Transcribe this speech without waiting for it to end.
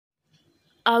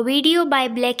A video by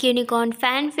Black Unicorn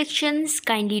Fanfictions.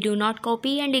 Kindly do not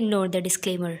copy and ignore the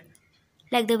disclaimer.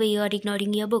 Like the way you are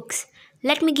ignoring your books.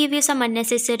 Let me give you some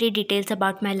unnecessary details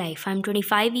about my life. I'm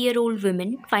 25-year-old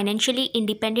woman, financially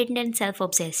independent and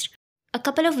self-obsessed. A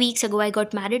couple of weeks ago, I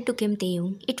got married to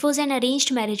Taehyung. It was an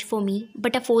arranged marriage for me,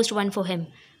 but a forced one for him.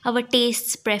 Our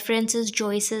tastes, preferences,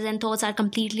 choices, and thoughts are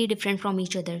completely different from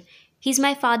each other. He's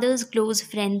my father's close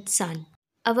friend's son.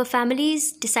 Our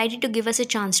families decided to give us a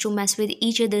chance to mess with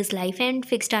each other's life and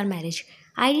fixed our marriage.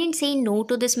 I didn't say no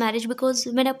to this marriage because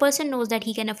when a person knows that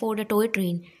he can afford a toy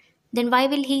train, then why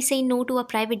will he say no to a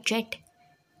private jet?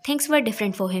 Things were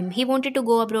different for him. He wanted to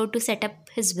go abroad to set up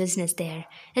his business there.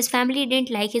 His family didn't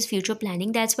like his future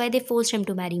planning, that's why they forced him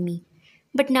to marry me.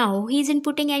 But now he isn't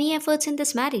putting any efforts in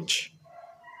this marriage.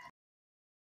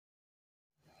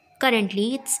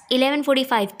 Currently, it's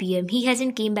 11:45 p.m. He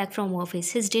hasn't came back from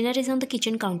office. His dinner is on the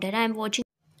kitchen counter. I am watching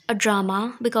a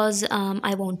drama because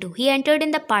I want to. He entered in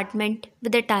the apartment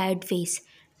with a tired face.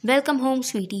 Welcome home,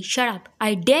 sweetie. Shut up.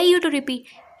 I dare you to repeat.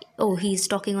 Oh, he's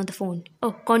talking on the phone.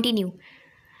 Oh, continue.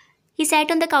 He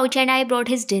sat on the couch and I brought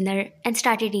his dinner and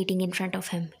started eating in front of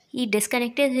him. He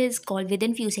disconnected his call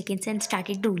within few seconds and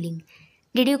started drooling.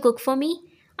 Did you cook for me?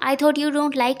 I thought you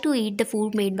don't like to eat the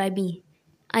food made by me.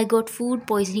 I got food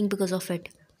poisoning because of it.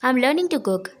 I'm learning to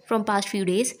cook from past few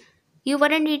days. You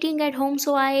weren't eating at home,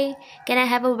 so I can I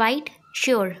have a bite?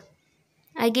 Sure.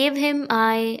 I gave him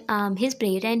his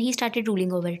plate and he started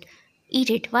drooling over it. Eat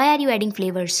it. Why are you adding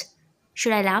flavors?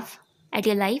 Should I laugh at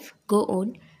your life? Go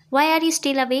on. Why are you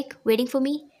still awake, waiting for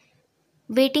me?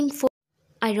 Waiting for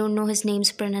I don't know his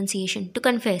name's pronunciation. To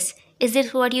confess, is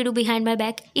this what you do behind my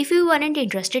back? If you weren't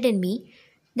interested in me,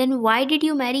 then why did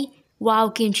you marry? Wow,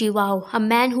 Kimchi, wow. A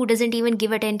man who doesn't even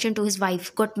give attention to his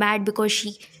wife got mad because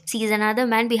she sees another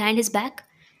man behind his back.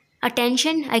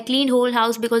 Attention? I cleaned whole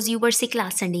house because you were sick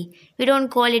last Sunday. We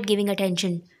don't call it giving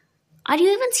attention. Are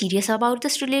you even serious about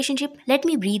this relationship? Let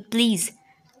me breathe, please.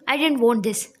 I didn't want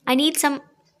this. I need some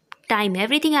time.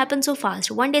 Everything happened so fast.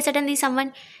 One day suddenly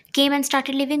someone came and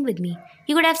started living with me.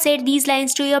 You could have said these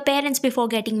lines to your parents before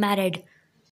getting married.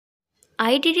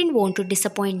 I didn't want to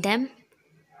disappoint them.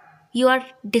 You are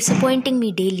disappointing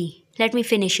me daily. Let me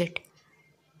finish it.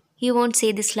 You won't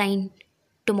say this line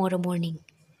tomorrow morning.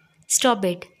 Stop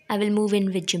it. I will move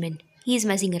in with Jimin. He's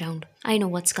messing around. I know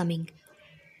what's coming.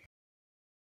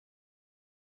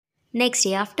 Next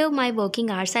day, after my working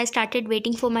hours, I started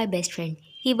waiting for my best friend.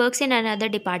 He works in another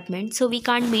department, so we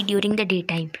can't meet during the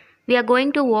daytime. We are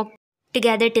going to walk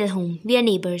together till home. We are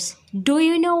neighbors. Do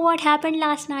you know what happened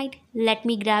last night? Let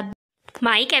me grab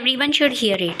Mike, everyone should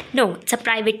hear it. No, it's a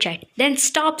private chat. Then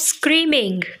stop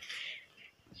screaming.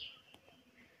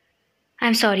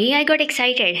 I'm sorry, I got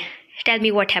excited. Tell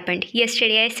me what happened.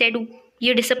 Yesterday I said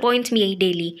you disappoint me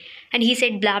daily. And he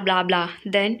said blah blah blah.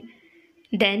 Then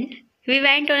we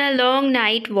went on a long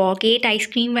night walk, ate ice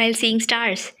cream while seeing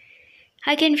stars.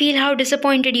 I can feel how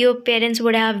disappointed your parents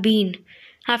would have been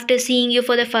after seeing you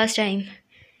for the first time.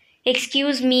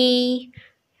 Excuse me,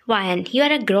 Ryan, you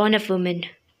are a grown-up woman.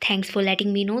 Thanks for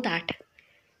letting me know that.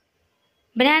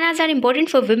 Bananas are important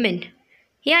for women.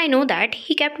 Yeah, I know that.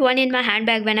 He kept one in my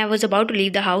handbag when I was about to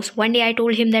leave the house. One day I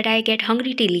told him that I get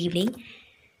hungry till evening.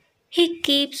 He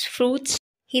keeps fruits.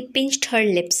 He pinched her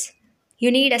lips.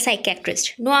 You need a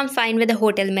psychiatrist. No, I'm fine with a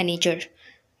hotel manager.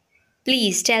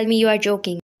 Please tell me you are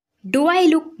joking. Do I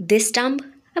look this dumb?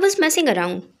 I was messing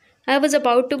around. I was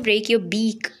about to break your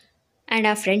beak and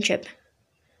our friendship.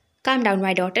 Calm down,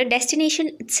 my daughter.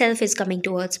 Destination itself is coming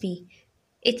towards me.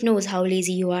 It knows how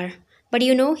lazy you are. But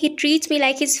you know, he treats me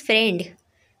like his friend.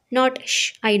 Not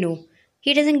shh, I know.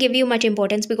 He doesn't give you much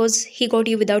importance because he got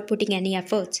you without putting any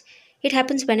efforts. It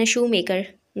happens when a shoemaker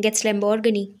gets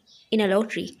Lamborghini in a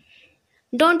lottery.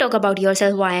 Don't talk about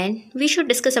yourself, Ryan. We should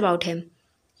discuss about him.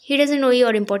 He doesn't know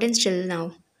your importance till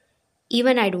now.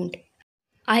 Even I don't.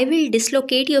 I will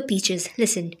dislocate your peaches.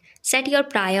 Listen, set your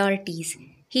priorities.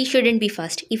 He shouldn't be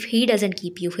first if he doesn't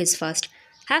keep you his first.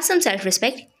 Have some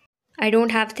self-respect. I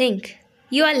don't have think.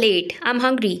 You are late. I'm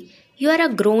hungry. You are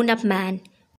a grown-up man.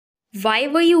 Why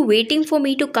were you waiting for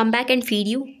me to come back and feed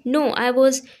you? No, I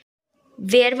was.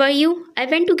 Where were you? I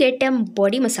went to get a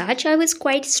body massage. I was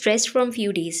quite stressed from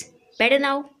few days. Better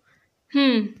now?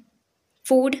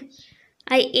 Food?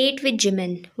 I ate with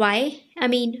Jimin. Why? I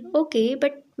mean, okay,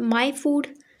 but my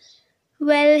food?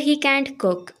 Well, he can't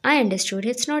cook. I understood.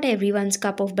 It's not everyone's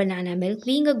cup of banana milk.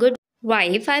 Being a good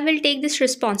wife, I will take this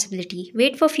responsibility.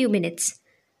 Wait for few minutes.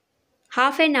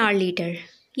 Half an hour later,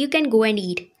 you can go and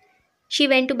eat. She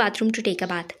went to bathroom to take a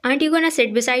bath. Aren't you gonna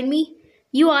sit beside me?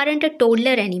 You aren't a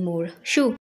toddler anymore.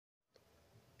 Shoo.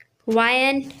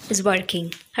 Ryan is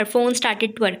working. Her phone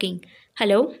started working.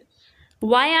 Hello?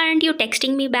 Why aren't you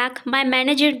texting me back? My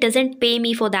manager doesn't pay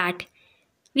me for that.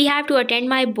 We have to attend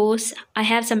my boss. I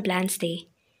have some plans there.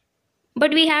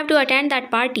 But we have to attend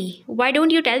that party. Why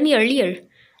don't you tell me earlier?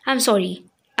 I'm sorry.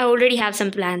 I already have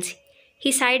some plans.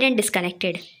 He sighed and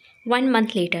disconnected. 1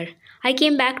 month later, I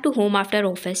came back to home after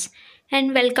office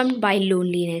and welcomed by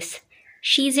loneliness.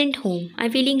 She isn't home.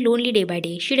 I'm feeling lonely day by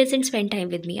day. She doesn't spend time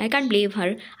with me. I can't blame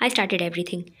her. I started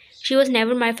everything. She was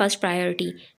never my first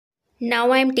priority.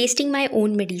 Now I am tasting my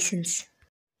own medicines.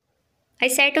 I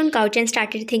sat on couch and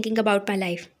started thinking about my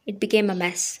life. It became a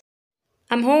mess.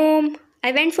 I'm home.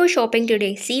 I went for shopping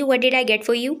today. See, what did I get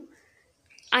for you?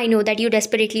 I know that you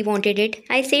desperately wanted it.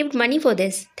 I saved money for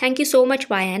this. Thank you so much,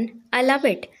 Ryan. I love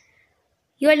it.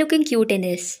 You are looking cute in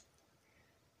this.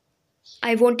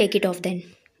 I won't take it off then.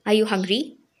 Are you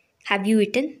hungry? Have you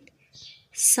eaten?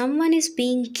 Someone is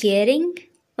being caring?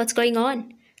 What's going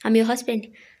on? I'm your husband.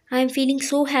 I am feeling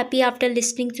so happy after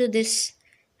listening to this.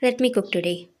 Let me cook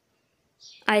today.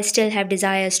 I still have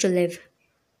desires to live.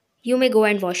 You may go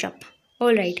and wash up.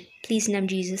 All right. Please, name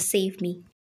Jesus, save me.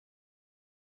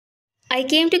 I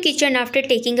came to kitchen after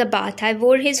taking a bath. I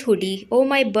wore his hoodie. Oh,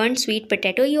 my burnt sweet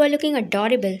potato, you are looking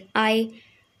adorable.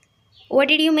 What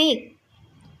did you make?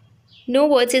 No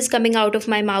words is coming out of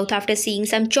my mouth after seeing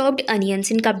some chopped onions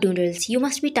in cup noodles. You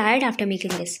must be tired after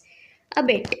making this. A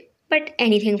bit, but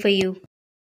anything for you.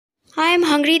 I am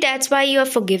hungry, that's why you are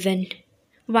forgiven.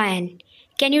 Ryan,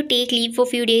 can you take leave for a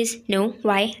few days? No,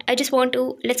 why? I just want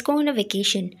to. Let's go on a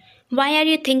vacation. Why are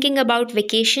you thinking about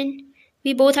vacation?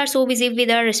 We both are so busy with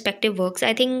our respective works.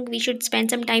 I think we should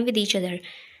spend some time with each other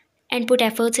and put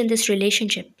efforts in this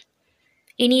relationship.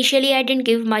 Initially, I didn't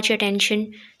give much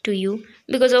attention to you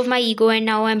because of my ego, and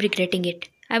now I'm regretting it.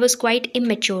 I was quite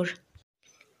immature.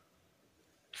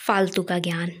 फालतू का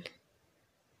ज्ञान.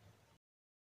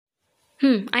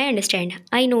 I understand.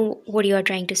 I know what you are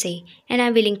trying to say, and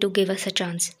I'm willing to give us a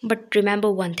chance. But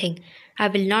remember one thing, I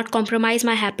will not compromise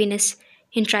my happiness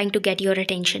in trying to get your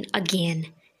attention again.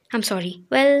 I'm sorry.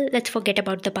 Well, let's forget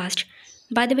about the past.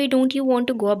 By the way, don't you want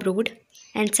to go abroad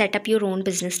and set up your own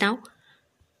business now?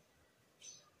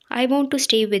 I want to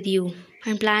stay with you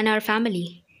and plan our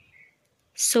family.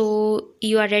 So,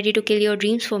 you are ready to kill your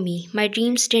dreams for me. My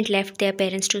dreams didn't left their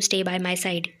parents to stay by my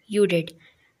side. You did.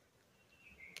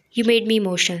 You made me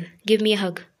emotional. Give me a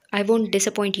hug. I won't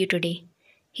disappoint you today.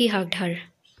 He hugged her.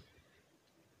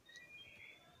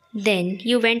 Then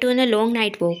you went on a long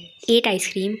night walk, ate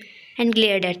ice cream, and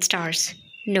glared at stars.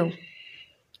 No.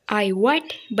 I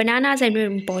what? Bananas are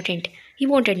important. He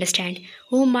won't understand.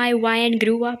 Oh my, Ryan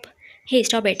grew up. Hey,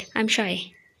 stop it. I'm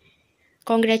shy.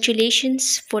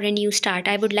 Congratulations for a new start.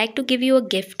 I would like to give you a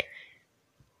gift.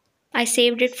 I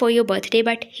saved it for your birthday,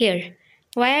 but here.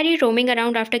 Why are you roaming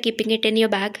around after keeping it in your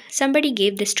bag? Somebody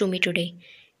gave this to me today.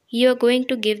 You are going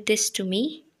to give this to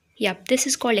me? Yup, this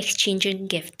is called exchanging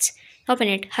gifts. Open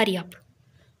it, hurry up.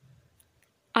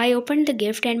 I opened the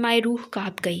gift and my रूह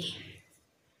कांप गई.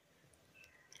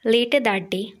 Later that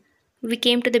day, we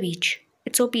came to the beach.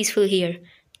 It's so peaceful here.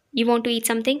 You want to eat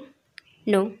something?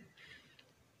 No.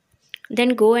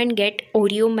 Then go and get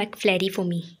Oreo McFlurry for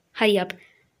me. Hurry up.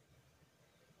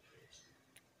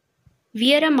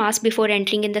 Wear a mask before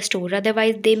entering in the store,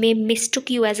 otherwise they may mistook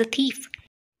you as a thief.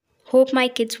 Hope my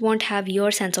kids won't have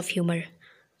your sense of humor.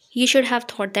 You should have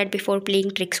thought that before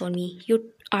playing tricks on me.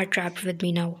 You are trapped with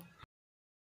me now.